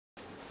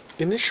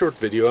In this short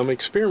video, I'm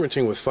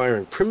experimenting with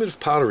firing primitive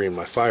pottery in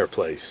my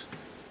fireplace.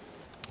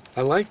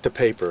 I light the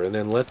paper and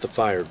then let the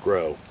fire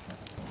grow.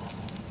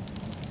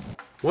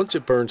 Once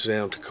it burns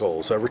down to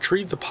coals, I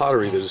retrieve the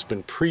pottery that has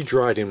been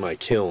pre-dried in my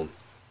kiln.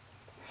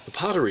 The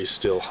pottery is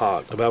still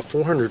hot, about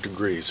 400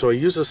 degrees, so I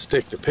use a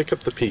stick to pick up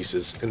the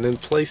pieces and then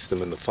place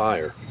them in the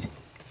fire.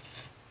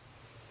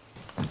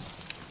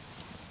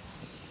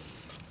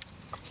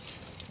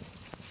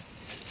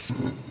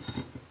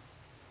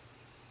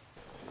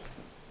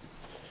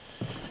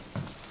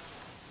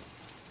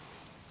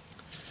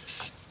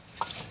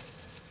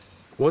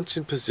 Once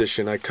in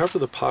position, I cover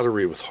the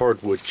pottery with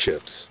hardwood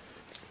chips,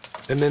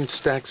 and then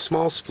stack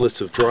small splits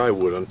of dry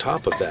wood on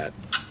top of that,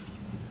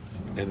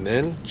 and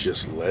then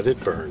just let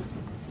it burn.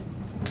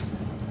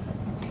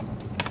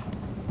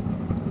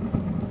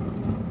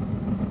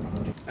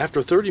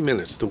 After 30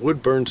 minutes, the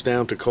wood burns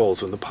down to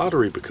coals and the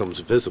pottery becomes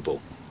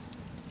visible.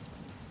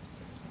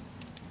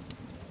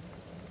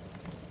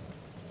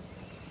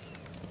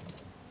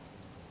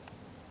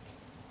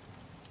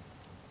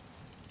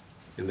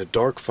 In the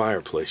dark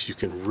fireplace, you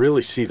can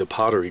really see the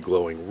pottery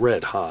glowing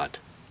red hot.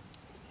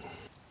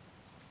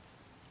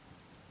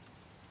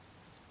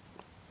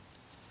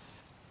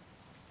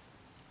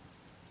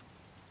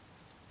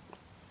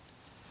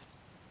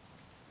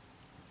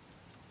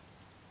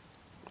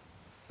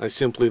 I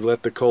simply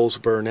let the coals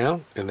burn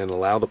out and then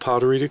allow the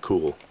pottery to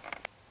cool.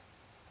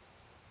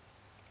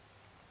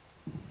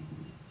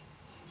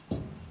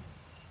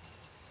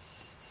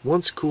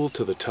 Once cooled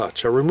to the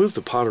touch, I remove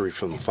the pottery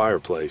from the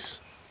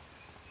fireplace.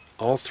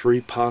 All 3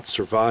 pots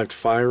survived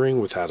firing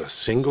without a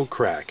single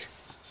crack.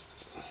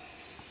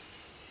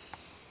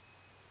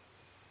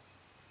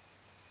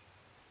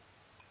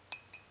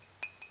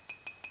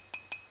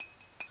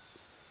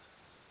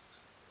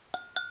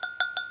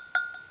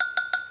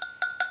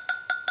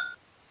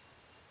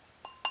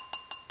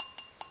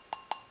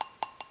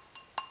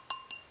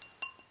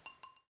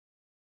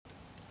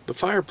 The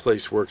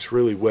fireplace works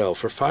really well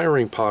for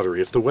firing pottery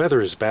if the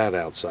weather is bad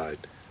outside,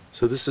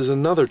 so this is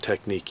another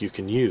technique you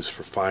can use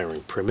for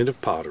firing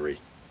primitive pottery.